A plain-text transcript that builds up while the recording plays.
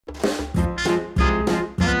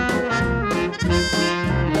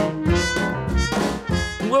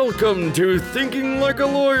Welcome to Thinking Like a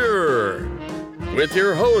Lawyer with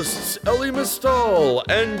your hosts Ellie Mistal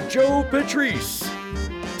and Joe Patrice,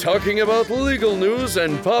 talking about legal news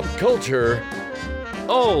and pop culture,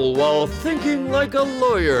 all while thinking like a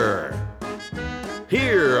lawyer.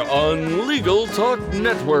 Here on Legal Talk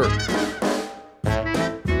Network.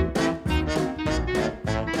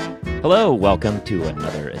 Hello, welcome to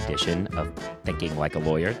another edition of Thinking Like a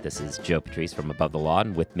Lawyer. This is Joe Patrice from Above the Law,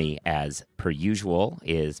 and with me, as per usual,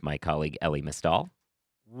 is my colleague Ellie Mistal.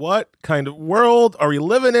 What kind of world are we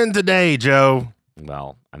living in today, Joe?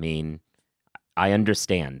 Well, I mean, I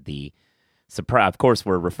understand the surprise. Of course,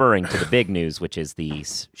 we're referring to the big news, which is the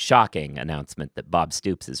shocking announcement that Bob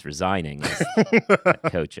Stoops is resigning as head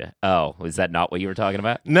coach. Oh, is that not what you were talking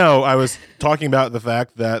about? No, I was talking about the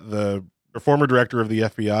fact that the former director of the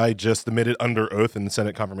FBI just admitted under oath in the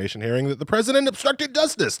Senate confirmation hearing that the president obstructed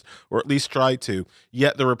justice, or at least tried to.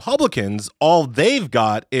 Yet the Republicans, all they've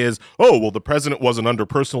got is, oh, well, the president wasn't under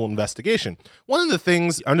personal investigation. One of the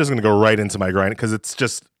things, I'm just going to go right into my grind because it's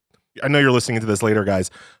just, I know you're listening to this later, guys.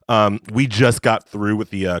 We just got through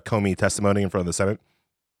with the Comey testimony in front of the Senate.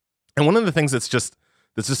 And one of the things that's just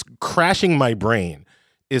crashing my brain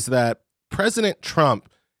is that President Trump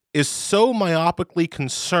is so myopically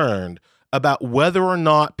concerned about whether or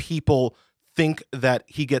not people think that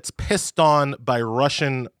he gets pissed on by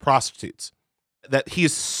Russian prostitutes, that he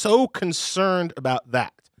is so concerned about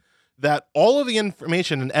that all of the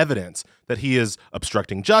information and evidence that he is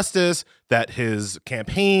obstructing justice, that his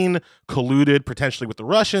campaign colluded potentially with the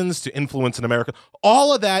Russians to influence in America,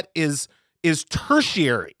 all of that is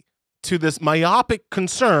tertiary to this myopic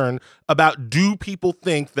concern about, do people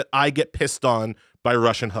think that I get pissed on by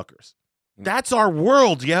Russian hookers? That's our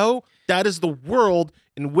world, yo. That is the world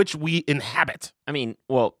in which we inhabit. I mean,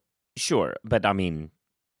 well, sure, but I mean,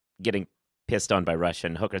 getting pissed on by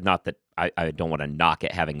Russian hookers, not that I don't want to knock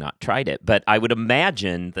it having not tried it, but I would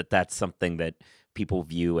imagine that that's something that people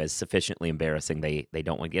view as sufficiently embarrassing they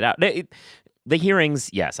don't want to get out. The hearings,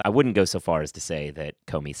 yes, I wouldn't go so far as to say that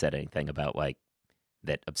Comey said anything about, like,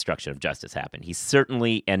 that obstruction of justice happened. He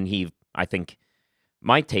certainly, and I think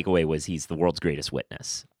my takeaway was he's the world's greatest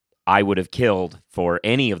witness. I would have killed for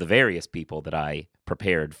any of the various people that I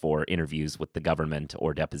prepared for interviews with the government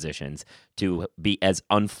or depositions to be as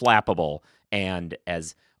unflappable and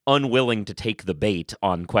as unwilling to take the bait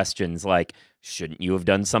on questions like, shouldn't you have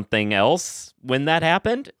done something else when that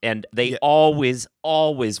happened? And they always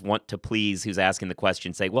want to please who's asking the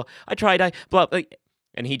question, say, well, I tried, blah.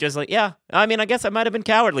 And he just I mean, I guess I might have been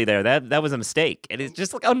cowardly there. That was a mistake. And it's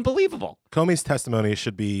just unbelievable. Comey's testimony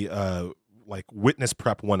should be like witness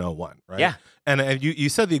prep 101, right? Yeah. And you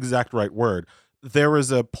said the exact right word. There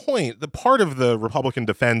was a point, the part of the Republican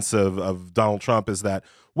defense of Donald Trump is that,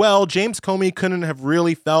 well, James Comey couldn't have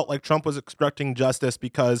really felt like Trump was obstructing justice,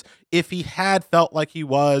 because if he had felt like he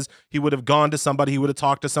was, he would have gone to somebody, he would have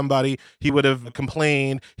talked to somebody, he would have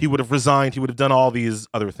complained, he would have resigned, he would have done all these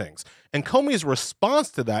other things. And Comey's response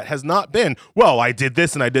to that has not been, well, I did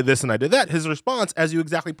this and I did this and I did that. His response, as you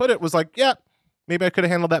exactly put it, was like, yeah, maybe I could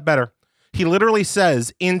have handled that better. He literally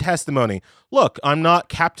says in testimony, look, I'm not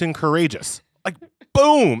Captain Courageous. Like,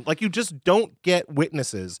 boom. Like, you just don't get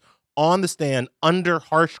witnesses on the stand under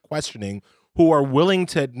harsh questioning who are willing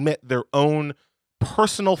to admit their own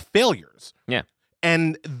personal failures. Yeah.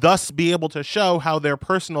 And thus be able to show how their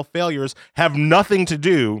personal failures have nothing to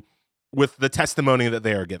do with the testimony that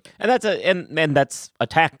they are giving. And that's a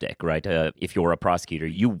tactic, right? If you're a prosecutor,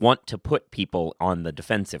 you want to put people on the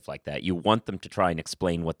defensive like that. You want them to try and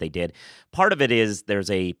explain what they did. Part of it is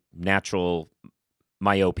there's a natural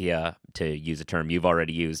myopia, to use a term you've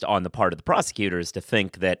already used, on the part of the prosecutors to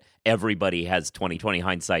think that everybody has 20/20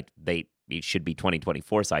 hindsight. It should be 20/20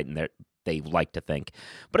 foresight, and they like to think.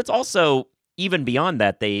 But it's also, even beyond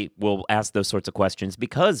that, they will ask those sorts of questions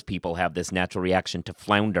because people have this natural reaction to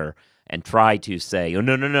flounder and try to say, oh,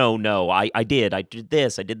 no, I did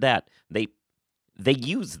this, I did that. They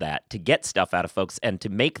use that to get stuff out of folks and to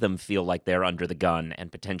make them feel like they're under the gun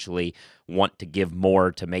and potentially want to give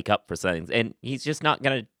more to make up for things. And he's just not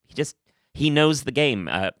going to, he knows the game,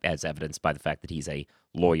 as evidenced by the fact that he's a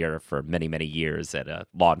lawyer for many, many years and a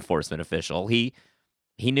law enforcement official. He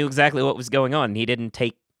knew exactly what was going on, and he didn't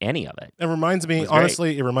take any of it. It reminds me,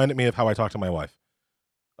 honestly, it reminded me of how I talked to my wife.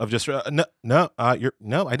 Of just, no, I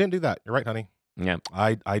didn't do that. You're right, honey. Yeah.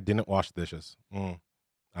 I didn't wash the dishes.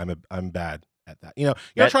 I'm bad at that. You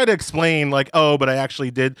gotta try to explain, like, oh, but I actually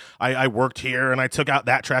did. I worked here and I took out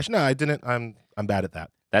that trash. No, I didn't. I'm bad at that.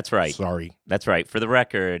 That's right. Sorry. That's right. For the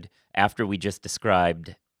record, after we just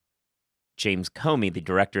described James Comey, the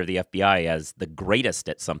director of the FBI, as the greatest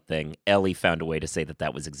at something, Ellie found a way to say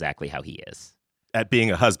that was exactly how he is. at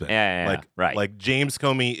being a husband. Yeah, right. Like James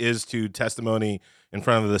Comey is to testimony in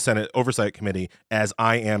front of the Senate Oversight Committee as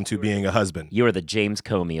I am to being a husband. You are the James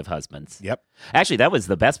Comey of husbands. Yep. Actually, that was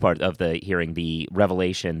the best part of the hearing, the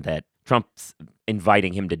revelation that Trump's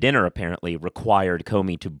inviting him to dinner apparently required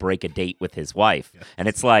Comey to break a date with his wife. Yes. And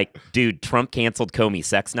it's like, dude, Trump canceled Comey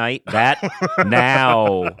sex night. That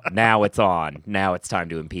now it's on. Now it's time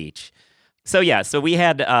to impeach. So we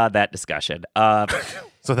had that discussion.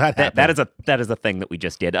 So that is a thing that we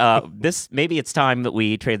just did. Maybe it's time that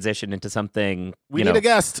we transition into something. We need a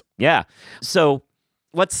guest. Yeah. So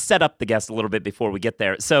let's set up the guest a little bit before we get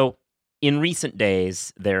there. So in recent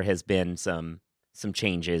days, there has been some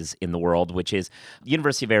changes in the world, which is the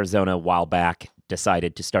University of Arizona a while back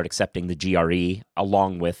decided to start accepting the GRE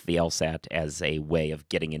along with the LSAT as a way of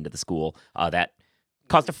getting into the school. That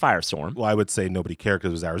caused a firestorm. Well, I would say nobody cared because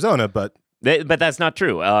it was Arizona, but that's not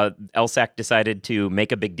true. LSAC decided to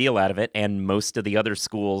make a big deal out of it, and most of the other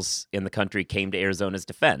schools in the country came to Arizona's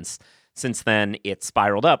defense. Since then, it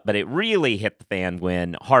spiraled up, but it really hit the fan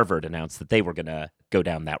when Harvard announced that they were going to go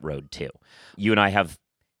down that road too. You and I have,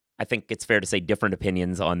 I think it's fair to say, different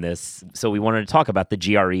opinions on this. So we wanted to talk about the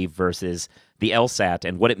GRE versus the LSAT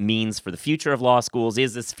and what it means for the future of law schools.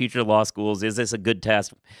 Is this future of law schools? Is this a good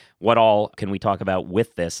test? What all can we talk about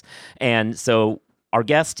with this? And so our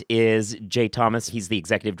guest is Jay Thomas. He's the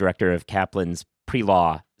executive director of Kaplan's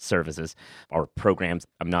pre-law services or programs.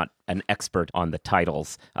 I'm not an expert on the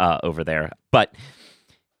titles over there. But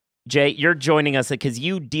Jay, you're joining us because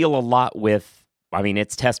you deal a lot with,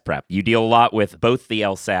 it's test prep. You deal a lot with both the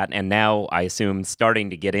LSAT and now, I assume, starting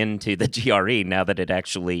to get into the GRE now that it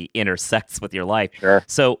actually intersects with your life. Sure.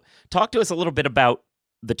 So talk to us a little bit about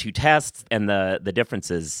the two tests and the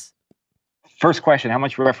differences. First question, how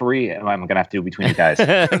much referee am I going to have to do between you guys?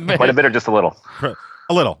 Quite a bit or just a little?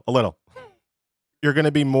 A little. You're going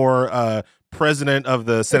to be more president of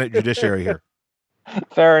the Senate Judiciary here.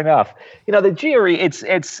 Fair enough. The GRE,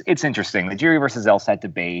 it's interesting. The GRE versus LSAT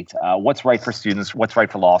debate, what's right for students, what's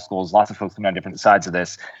right for law schools. Lots of folks come on different sides of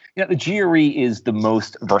this. The GRE is the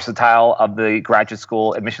most versatile of the graduate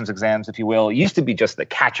school admissions exams, if you will. It used to be just the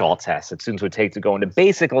catch-all test that students would take to go into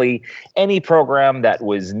basically any program that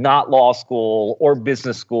was not law school or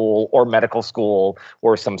business school or medical school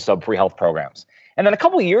or some sub-free health programs. And then a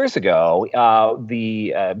couple of years ago,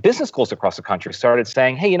 the business schools across the country started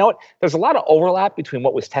saying, hey, you know what? There's a lot of overlap between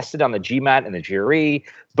what was tested on the GMAT and the GRE.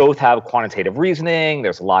 Both have quantitative reasoning.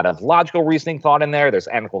 There's a lot of logical reasoning thought in there. There's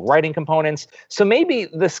analytical writing components. So maybe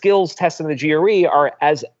the skills tested in the GRE are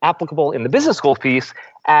as applicable in the business school piece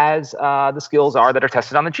as the skills are that are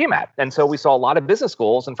tested on the GMAT. And so we saw a lot of business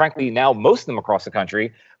schools, and frankly, now most of them across the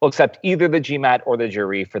country will accept either the GMAT or the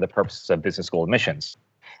GRE for the purposes of business school admissions.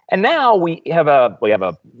 And now we have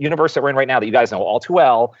a universe that we're in right now that you guys know all too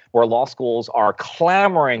well, where law schools are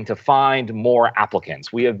clamoring to find more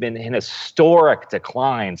applicants. We have been in historic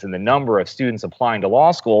declines in the number of students applying to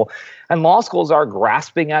law school, and law schools are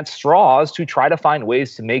grasping at straws to try to find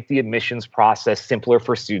ways to make the admissions process simpler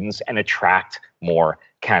for students and attract more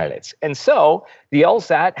candidates. And so the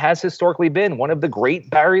LSAT has historically been one of the great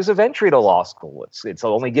barriers of entry to law school. It's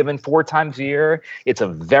only given 4 times a year. It's a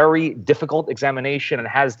very difficult examination and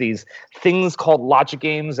has these things called logic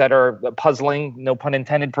games that are puzzling, no pun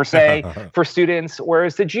intended per se, for students,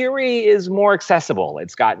 whereas the GRE is more accessible.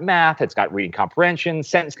 It's got math, it's got reading comprehension,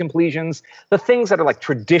 sentence completions, the things that are like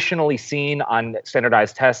traditionally seen on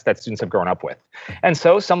standardized tests that students have grown up with. And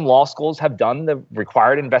so some law schools have done the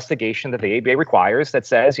required investigation that the ABA requires that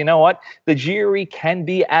says, you know what, the GRE can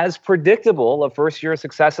be as predictable of first-year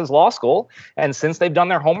success as law school. And since they've done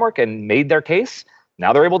their homework and made their case,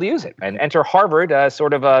 now they're able to use it. And enter Harvard,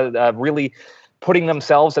 really putting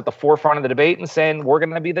themselves at the forefront of the debate and saying, we're going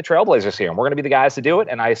to be the trailblazers here, and we're going to be the guys to do it.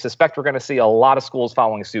 And I suspect we're going to see a lot of schools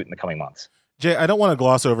following suit in the coming months. Jay, I don't want to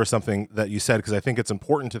gloss over something that you said because I think it's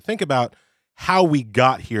important to think about how we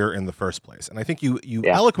got here in the first place. And I think you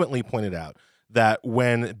eloquently pointed out that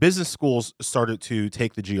when business schools started to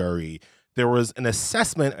take the GRE, there was an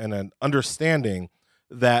assessment and an understanding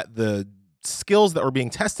that the skills that were being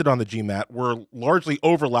tested on the GMAT were largely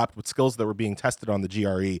overlapped with skills that were being tested on the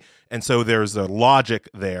GRE. And so there's a logic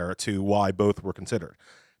there to why both were considered.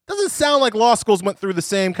 Doesn't sound like law schools went through the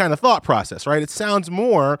same kind of thought process, right? It sounds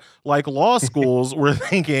more like law schools were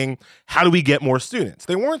thinking, how do we get more students?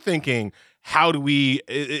 They weren't thinking,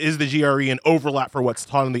 is the GRE an overlap for what's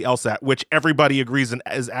taught in the LSAT, which everybody agrees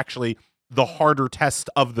is actually the harder test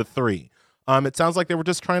of the 3. It sounds like they were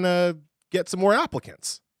just trying to get some more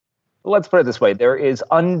applicants. Let's put it this way. There is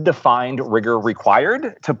undefined rigor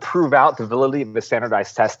required to prove out the validity of a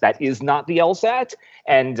standardized test that is not the LSAT.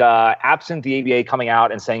 And absent the ABA coming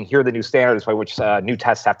out and saying, here are the new standards by which new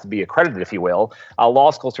tests have to be accredited, if you will, law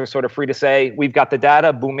schools are sort of free to say, we've got the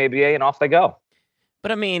data, boom, ABA, and off they go.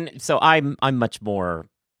 But I mean, so I'm much more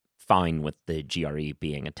fine with the GRE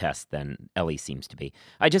being a test than Ellie seems to be.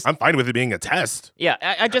 I'm fine with it being a test. Yeah,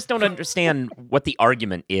 I just don't understand what the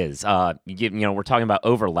argument is. You know, we're talking about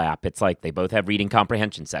overlap. It's like they both have reading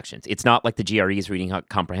comprehension sections. It's not like the GRE's reading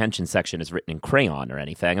comprehension section is written in crayon or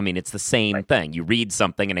anything. I mean, it's the same thing. You read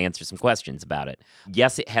something and answer some questions about it.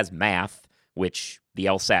 Yes, it has math, which the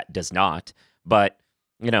LSAT does not, but,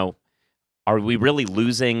 you know, are we really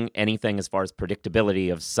losing anything as far as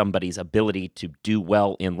predictability of somebody's ability to do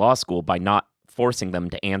well in law school by not forcing them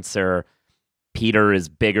to answer, Peter is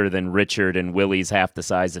bigger than Richard and Willie's half the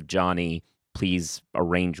size of Johnny, please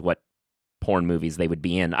arrange what porn movies they would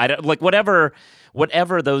be in? I don't, like, whatever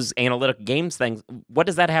those analytic games things, what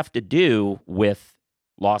does that have to do with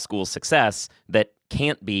law school success that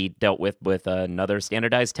can't be dealt with another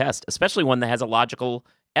standardized test, especially one that has a logical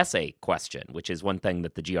essay question, which is one thing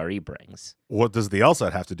that the GRE brings? What does the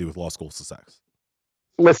LSAT have to do with law school success?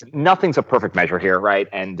 Listen, nothing's a perfect measure here, right?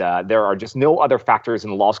 And there are just no other factors in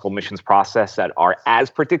the law school admissions process that are as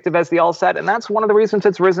predictive as the LSAT. And that's one of the reasons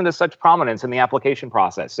it's risen to such prominence in the application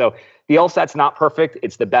process. So the LSAT's not perfect.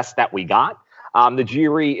 It's the best that we got. The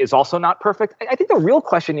GRE is also not perfect. I think the real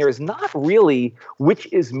question here is not really which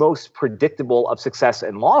is most predictable of success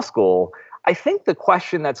in law school. I think the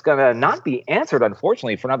question that's going to not be answered,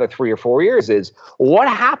 unfortunately, for another 3 or 4 years is what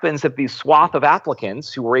happens if these swath of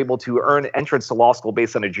applicants who were able to earn entrance to law school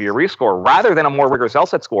based on a GRE score rather than a more rigorous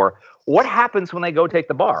LSAT score, what happens when they go take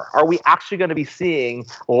the bar? Are we actually going to be seeing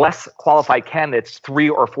less qualified candidates 3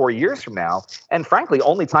 or 4 years from now? And frankly,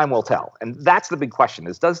 only time will tell. And that's the big question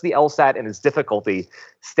is, does the LSAT and its difficulty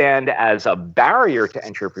stand as a barrier to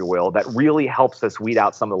entry, if you will, that really helps us weed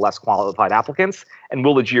out some of the less qualified applicants? And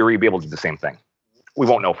will the GRE be able to do the same thing? We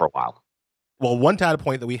won't know for a while. Well, one data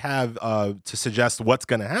point that we have to suggest what's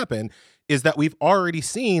going to happen is that we've already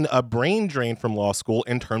seen a brain drain from law school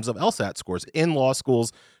in terms of LSAT scores. In law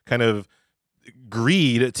schools kind of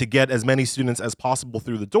greed to get as many students as possible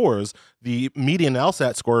through the doors, the median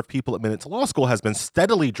LSAT score of people admitted to law school has been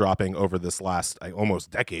steadily dropping over this last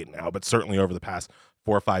almost decade now, but certainly over the past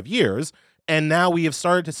 4 or 5 years. And now we have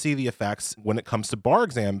started to see the effects when it comes to bar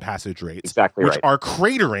exam passage rates, which are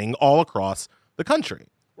cratering all across the country.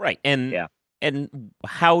 Right. And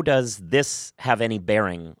how does this have any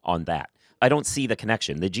bearing on that? I don't see the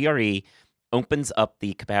connection. The GRE opens up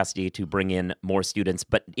the capacity to bring in more students,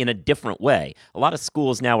 but in a different way. A lot of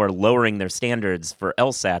schools now are lowering their standards for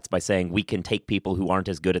LSATs by saying we can take people who aren't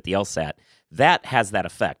as good at the LSAT. That has that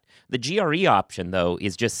effect. The GRE option, though,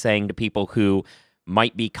 is just saying to people who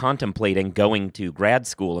might be contemplating going to grad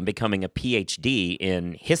school and becoming a PhD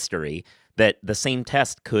in history that the same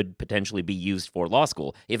test could potentially be used for law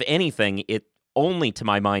school. If anything, it only, to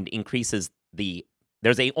my mind, increases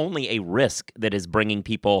there's only a risk that is bringing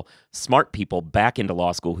smart people back into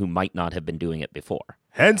law school who might not have been doing it before.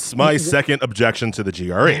 Hence my second objection to the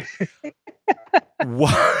GRE.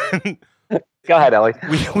 One, go ahead, Ellie.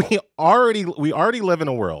 We already live in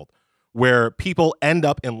a world where people end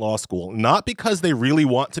up in law school, not because they really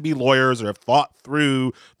want to be lawyers or have thought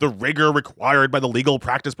through the rigor required by the legal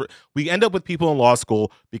practice. We end up with people in law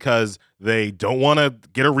school because they don't want to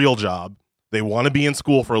get a real job. They want to be in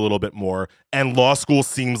school for a little bit more, and law school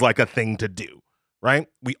seems like a thing to do, right?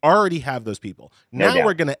 We already have those people. Now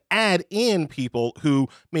we're going to add in people who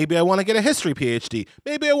maybe I want to get a history PhD.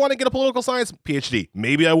 Maybe I want to get a political science PhD.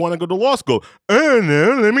 Maybe I want to go to law school. And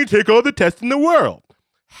then let me take all the tests in the world.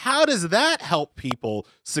 How does that help people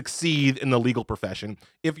succeed in the legal profession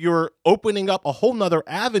if you're opening up a whole nother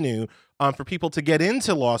avenue for people to get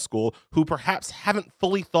into law school who perhaps haven't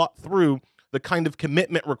fully thought through the kind of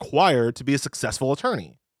commitment required to be a successful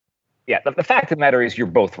attorney? Yeah, the fact of the matter is you're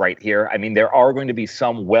both right here. I mean, there are going to be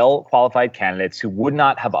some well-qualified candidates who would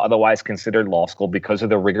not have otherwise considered law school because of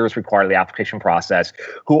the rigors required of the application process,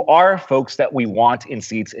 who are folks that we want in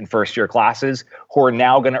seats in first-year classes, who are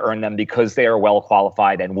now going to earn them because they are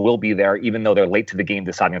well-qualified and will be there, even though they're late to the game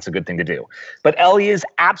deciding it's a good thing to do. But Ellie is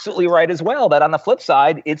absolutely right as well, that on the flip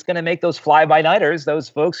side, it's going to make those fly-by-nighters, those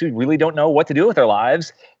folks who really don't know what to do with their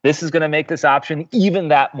lives, this is going to make this option even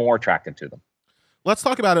that more attractive to them. Let's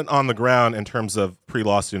talk about it on the ground in terms of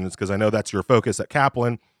pre-law students, because I know that's your focus at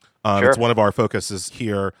Kaplan. Sure. It's one of our focuses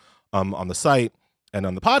here on the site and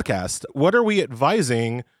on the podcast. What are we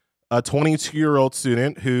advising a 22-year-old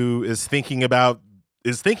student who is thinking about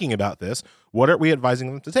this? What are we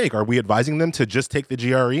advising them to take? Are we advising them to just take the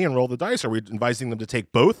GRE and roll the dice? Are we advising them to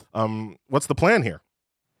take both? What's the plan here?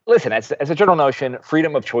 Listen, as a general notion,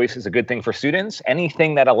 freedom of choice is a good thing for students.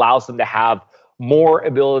 Anything that allows them to have more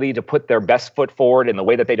ability to put their best foot forward in the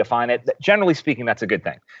way that they define it, generally speaking, that's a good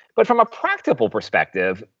thing. But from a practical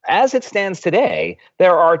perspective, as it stands today,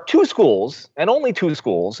 there are 2 schools, and only 2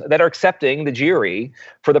 schools, that are accepting the GRE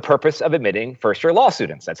for the purpose of admitting first-year law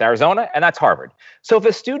students. That's Arizona, and that's Harvard. So if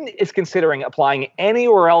a student is considering applying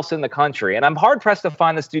anywhere else in the country, and I'm hard-pressed to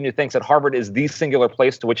find a student who thinks that Harvard is the singular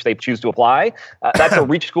place to which they choose to apply, that's a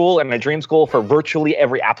reach school and a dream school for virtually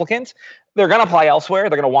every applicant. They're going to apply elsewhere.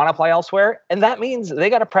 They're going to want to apply elsewhere. And that means they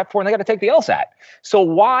got to prep for and they got to take the LSAT. So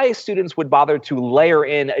why students would bother to layer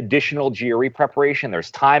in additional GRE preparation? There's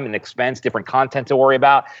time and expense, different content to worry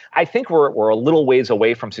about. I think we're a little ways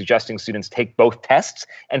away from suggesting students take both tests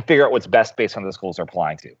and figure out what's best based on the schools they're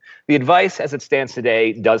applying to. The advice as it stands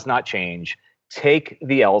today does not change. Take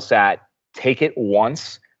the LSAT, take it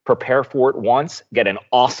once, prepare for it once, get an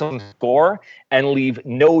awesome score, and leave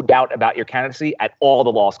no doubt about your candidacy at all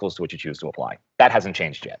the law schools to which you choose to apply. That hasn't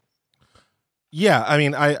changed yet. Yeah, I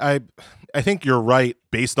mean, I think you're right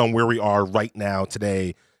based on where we are right now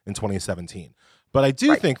today in 2017. But I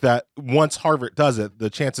do think that once Harvard does it, the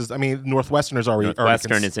chances, I mean, Northwestern is already...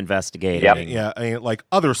 Northwestern is investigating. Yep. Yeah, I mean, like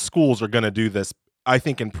other schools are going to do this, I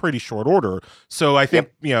think, in pretty short order. So I think,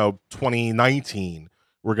 2019,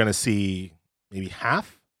 we're going to see maybe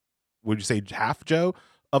half. Would you say half, Joe,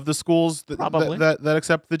 of the schools that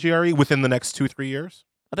accept the GRE within the next 2-3 years?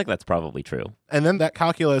 I think that's probably true. And then that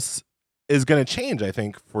calculus is going to change, I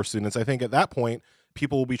think, for students. I think at that point,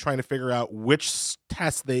 people will be trying to figure out which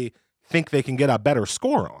test they think they can get a better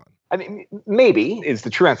score on. I mean, maybe is the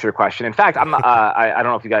true answer to your question. In fact, I don't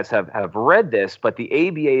know if you guys have read this, but the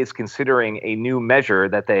ABA is considering a new measure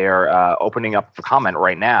that they are opening up for comment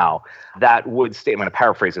right now that would state, I'm going to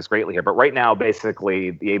paraphrase this greatly here, but right now,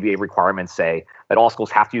 basically, the ABA requirements say that all schools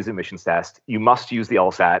have to use the admissions test. You must use the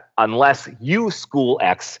LSAT unless you, school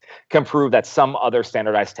X, can prove that some other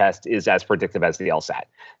standardized test is as predictive as the LSAT.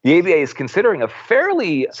 The ABA is considering a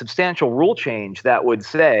fairly substantial rule change that would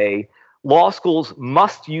say law schools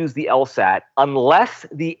must use the LSAT unless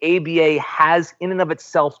the ABA has in and of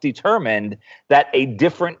itself determined that a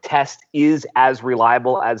different test is as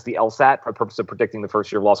reliable as the LSAT for the purpose of predicting the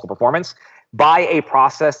first year of law school performance by a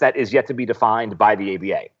process that is yet to be defined by the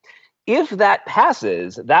ABA. If that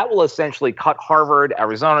passes, that will essentially cut Harvard,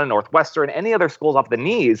 Arizona, Northwestern, any other schools off the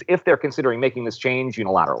knees if they're considering making this change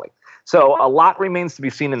unilaterally. So a lot remains to be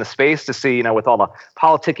seen in the space to see, with all the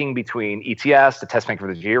politicking between ETS, the test maker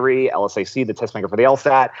for the GRE, LSAC, the test maker for the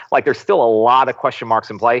LSAT, there's still a lot of question marks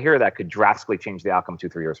in play here that could drastically change the outcome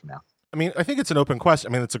 2-3 years from now. I mean, I think it's an open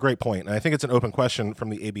question. I mean, it's a great point. And I think it's an open question from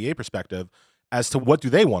the ABA perspective as to what do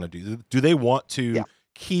they want to do? Do they want to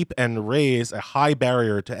keep and raise a high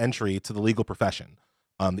barrier to entry to the legal profession?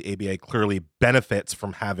 The ABA clearly benefits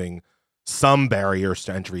from having some barriers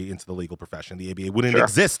to entry into the legal profession. The ABA wouldn't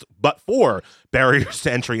exist but for barriers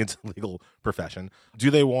to entry into the legal profession.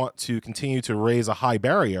 Do they want to continue to raise a high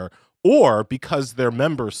barrier, or because their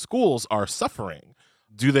member schools are suffering,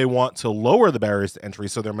 do they want to lower the barriers to entry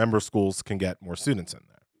so their member schools can get more students in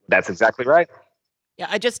there? That's exactly right.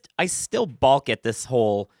 Yeah, I still balk at this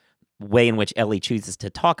whole way in which Ellie chooses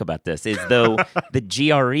to talk about this, is though the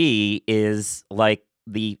GRE is like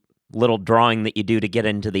the little drawing that you do to get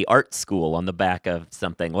into the art school on the back of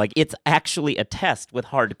something. It's actually a test with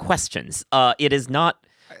hard questions. It is not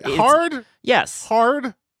hard. Yes.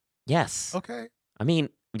 Hard. Yes. Okay. I mean,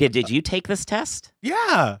 did you take this test?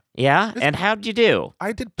 Yeah. Yeah. And how'd you do?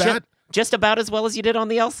 I did bad. Just about as well as you did on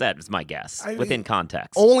the LSAT is my guess, within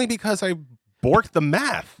context. Only because I borked the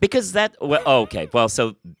math. Because okay. Well,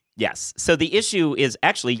 so yes. So the issue is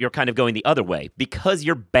actually you're kind of going the other way. Because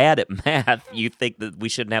you're bad at math, you think that we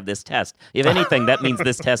shouldn't have this test. If anything, that means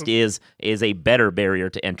this test is a better barrier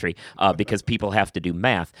to entry because people have to do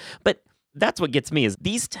math. But that's what gets me is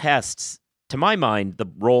these tests, to my mind, the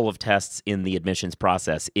role of tests in the admissions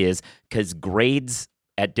process is because grades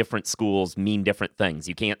at different schools mean different things.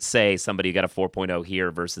 You can't say somebody got a 4.0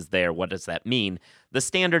 here versus there. What does that mean? The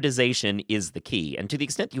standardization is the key. And to the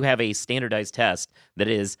extent you have a standardized test that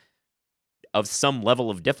is of some level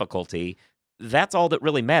of difficulty, that's all that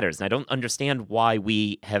really matters. And I don't understand why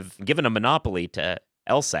we have given a monopoly to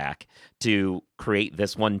LSAC to create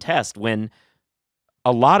this one test when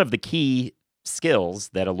a lot of the key skills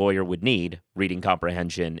that a lawyer would need, reading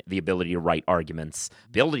comprehension, the ability to write arguments,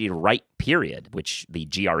 ability to write period, which the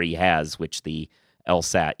GRE has, which the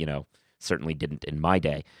LSAT, certainly didn't in my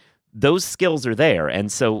day. those skills are there.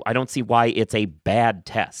 And so I don't see why it's a bad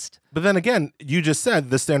test. But then again, you just said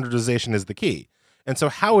the standardization is the key. And so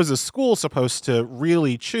how is a school supposed to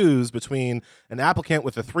really choose between an applicant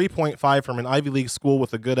with a 3.5 from an Ivy League school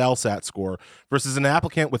with a good LSAT score versus an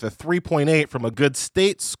applicant with a 3.8 from a good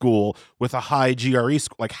state school with a high GRE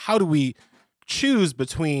score? Like, how do we choose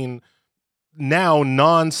between now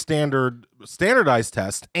standardized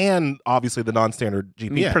tests and obviously the non-standard GPA?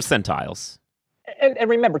 I mean, percentiles. And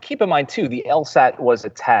remember, keep in mind, too, the LSAT was a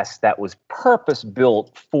test that was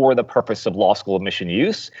purpose-built for the purpose of law school admission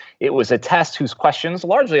use. It was a test whose questions,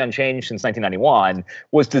 largely unchanged since 1991,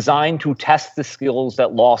 was designed to test the skills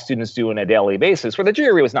that law students do on a daily basis, where the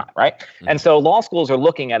GRE was not, right? Mm-hmm. And so law schools are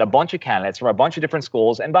looking at a bunch of candidates from a bunch of different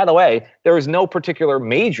schools. And by the way, there is no particular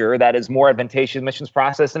major that is more advantageous admissions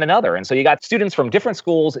process than another. And so you got students from different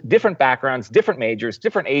schools, different backgrounds, different majors,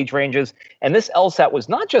 different age ranges. And this LSAT was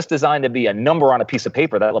not just designed to be a number on a piece of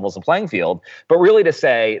paper that levels the playing field, but really to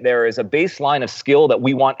say there is a baseline of skill that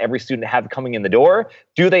we want every student to have coming in the door.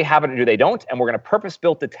 Do they have it or do they don't? And we're going to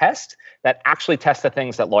purpose-build the test that actually tests the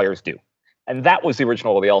things that lawyers do. And that was the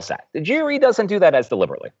original of the LSAT. The GRE doesn't do that as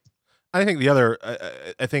deliberately. I think the other,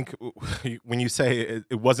 I think when you say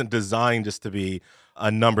it wasn't designed just to be a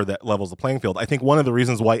number that levels the playing field, I think one of the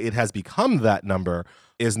reasons why it has become that number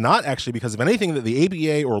is not actually because of anything that the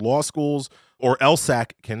ABA or law schools or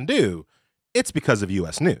LSAC can do. It's because of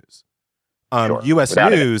U.S. News. Sure. U.S.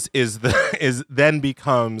 News is then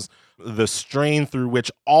becomes the strain through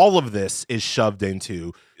which all of this is shoved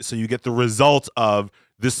into. So you get the result of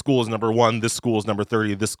this school is number 1, this school is number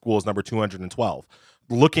 30, this school is number 212.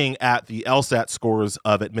 Looking at the LSAT scores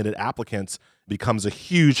of admitted applicants becomes a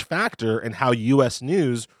huge factor in how U.S.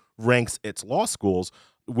 News ranks its law schools,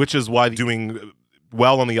 which is why doing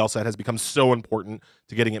well on the LSAT has become so important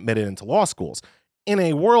to getting admitted into law schools. In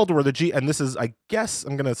a world where and this is, I guess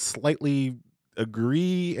I'm going to slightly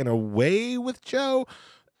agree in a way with Joe,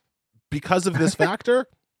 because of this factor.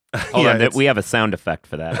 Hold on, we have a sound effect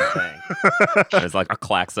for that, I think. There's like a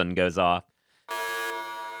klaxon goes off.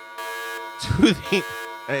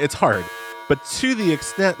 It's hard, but to the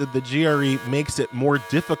extent that the GRE makes it more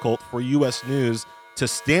difficult for U.S. News to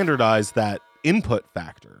standardize that input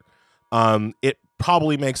factor, it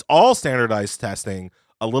probably makes all standardized testing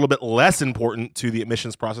a little bit less important to the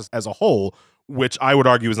admissions process as a whole, which I would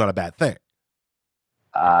argue is not a bad thing.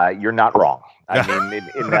 You're not wrong. I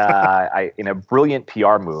mean, in a brilliant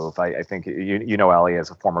PR move, I think you know Ellie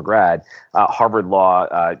as a former grad, Harvard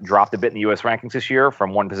Law dropped a bit in the U.S. rankings this year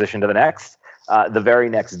from one position to the next. The very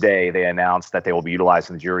next day, they announced that they will be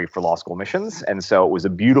utilizing the jury for law school admissions, and so it was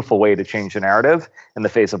a beautiful way to change the narrative in the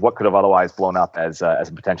face of what could have otherwise blown up as a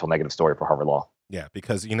potential negative story for Harvard Law. Yeah,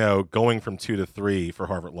 because, going from 2 to 3 for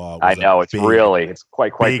Harvard Law was it's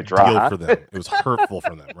quite the drop deal for them. It was hurtful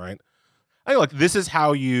for them, right? I mean, this is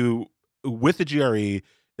how you, with the GRE,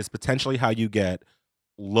 is potentially how you get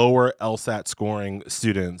lower LSAT scoring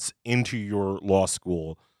students into your law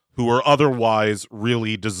school who are otherwise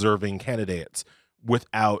really deserving candidates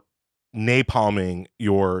without napalming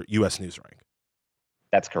your U.S. News rank.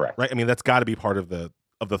 That's correct. Right? I mean, that's got to be part of the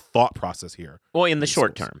thought process here. Well, in the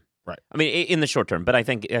short term. Right. I mean, in the short term, but I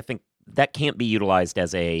think that can't be utilized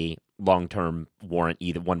as a long-term warrant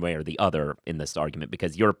either one way or the other in this argument,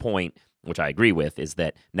 because your point, which I agree with, is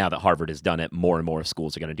that now that Harvard has done it, more and more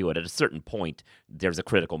schools are going to do it. At a certain point, there's a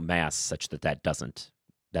critical mass such that doesn't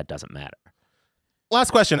matter.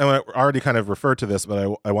 Last question. I already kind of referred to this,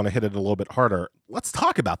 but I want to hit it a little bit harder. Let's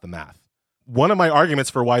talk about the math. One of my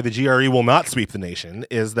arguments for why the GRE will not sweep the nation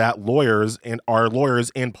is that lawyers are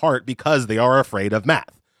lawyers in part because they are afraid of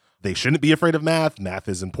math. They shouldn't be afraid of math. Math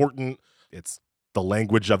is important. It's the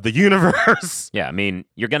language of the universe. Yeah, I mean,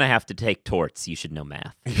 you're going to have to take torts. You should know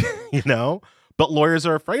math. But lawyers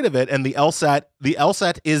are afraid of it. And the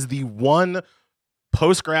LSAT is the one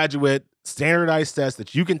postgraduate standardized test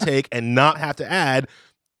that you can take and not have to add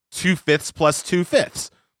 2/5 plus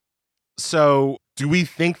 2/5. So do we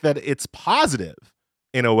think that it's positive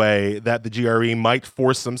in a way that the GRE might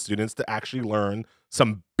force some students to actually learn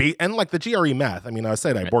some and like the GRE math? I mean, I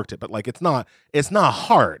said I worked it, but like it's not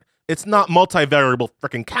hard. It's not multivariable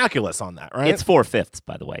freaking calculus on that, right? It's 4/5,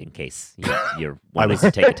 by the way, in case you're wanting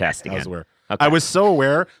to take a test again. I was aware. Okay. I was so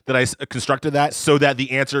aware that I constructed that so that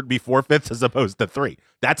the answer would be 4/5 as opposed to 3.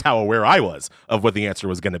 That's how aware I was of what the answer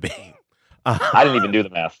was going to be. I didn't even do the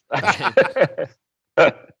math.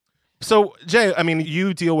 So, Jay, I mean,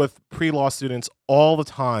 you deal with pre-law students all the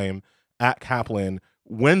time at Kaplan.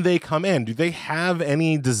 When they come in, do they have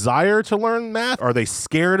any desire to learn math? Are they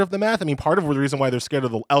scared of the math? I mean, part of the reason why they're scared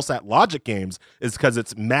of the LSAT logic games is because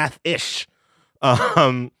it's math-ish.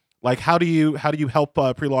 Like, how do you help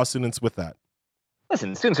pre-law students with that?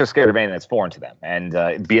 Listen, students are scared of anything that's foreign to them, and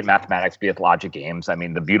be it mathematics, be it logic games. I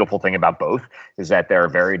mean, the beautiful thing about both is that there are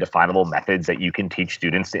very definable methods that you can teach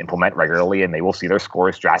students to implement regularly, and they will see their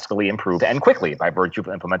scores drastically improve and quickly by virtue of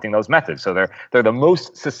implementing those methods. So they're the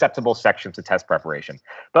most susceptible sections of test preparation.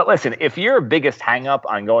 But listen, if your biggest hangup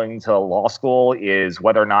on going to law school is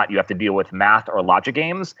whether or not you have to deal with math or logic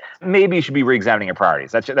games, maybe you should be re-examining your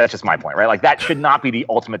priorities. That's just my point, right? Like, that should not be the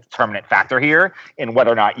ultimate determinant factor here in whether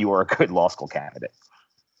or not you are a good law school candidate.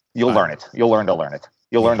 You'll learn it. You'll learn to learn it.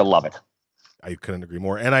 You'll learn to love it. I couldn't agree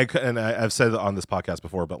more. And I've said it on this podcast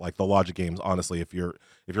before, but like the logic games, honestly, if you're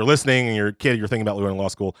listening and you're a kid, you're thinking about going to law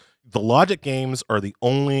school, the logic games are the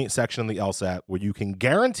only section of the LSAT where you can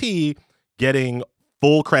guarantee getting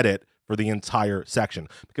full credit for the entire section,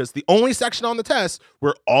 because the only section on the test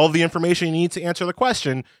where all the information you need to answer the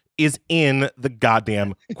question is in the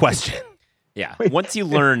goddamn question. Yeah. Once you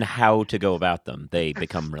learn how to go about them, they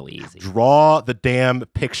become really easy. Draw the damn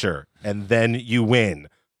picture, and then you win.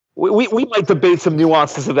 We might debate some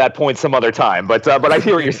nuances of that point some other time, but I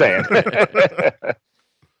hear what you're saying.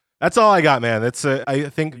 That's all I got, man. I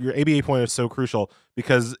think your ABA point is so crucial,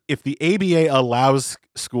 because if the ABA allows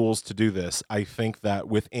schools to do this, I think that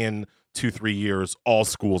within 2-3 years, all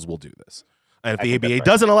schools will do this. And if the ABA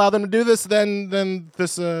doesn't allow them to do this, then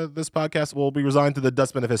this podcast will be resigned to the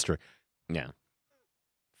dustbin of history. Yeah,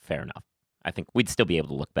 fair enough. I think we'd still be able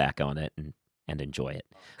to look back on it and enjoy it.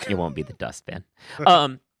 It won't be the dustbin.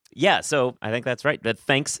 Yeah, so I think that's right. But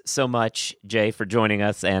thanks so much, Jay, for joining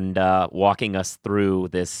us and walking us through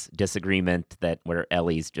this disagreement where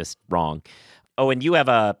Ellie's just wrong. Oh, and you have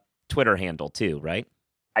a Twitter handle too, right?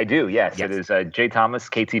 I do, yes. It is J Thomas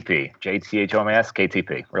KTP. JTHOMAS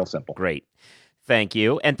KTP. Real simple. Great. Thank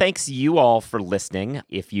you. And thanks you all for listening.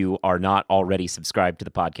 If you are not already subscribed to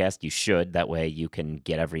the podcast, you should. That way you can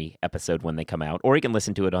get every episode when they come out, or you can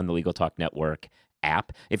listen to it on the Legal Talk Network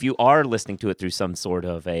app. If you are listening to it through some sort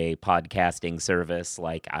of a podcasting service,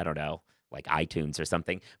 like, I don't know, like iTunes or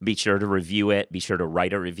something, be sure to review it. Be sure to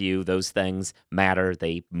write a review. Those things matter.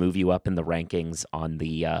 They move you up in the rankings on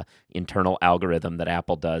the internal algorithm that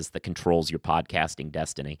Apple does that controls your podcasting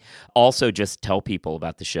destiny. Also, just tell people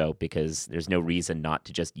about the show, because there's no reason not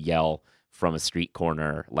to just yell from a street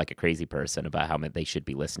corner like a crazy person about how they should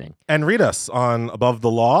be listening. And read us on Above the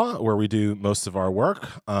Law, where we do most of our work.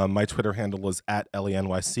 My Twitter handle is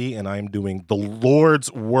 @LENYC, and I'm doing the Lord's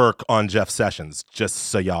work on Jeff Sessions, just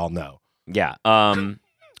so y'all know. Yeah.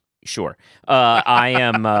 Sure.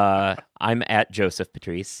 I'm at Joseph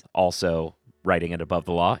Patrice, also writing at Above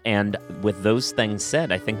the Law. And with those things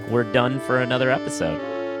said, I think we're done for another episode.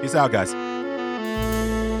 Peace out, guys.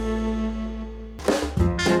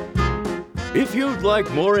 If you'd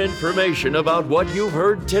like more information about what you've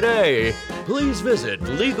heard today, please visit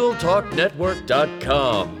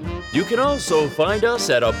LegalTalkNetwork.com. You can also find us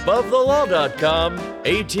at AboveTheLaw.com,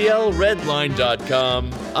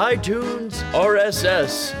 ATLRedline.com, iTunes,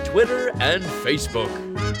 RSS, Twitter, and Facebook.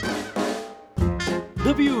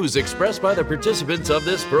 The views expressed by the participants of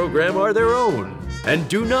this program are their own and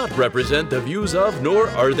do not represent the views of, nor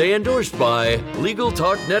are they endorsed by, Legal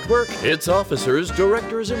Talk Network, its officers,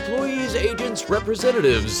 directors, employees, agents,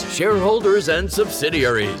 representatives, shareholders, and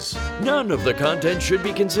subsidiaries. None of the content should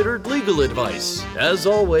be considered legal advice. As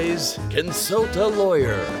always, consult a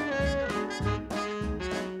lawyer.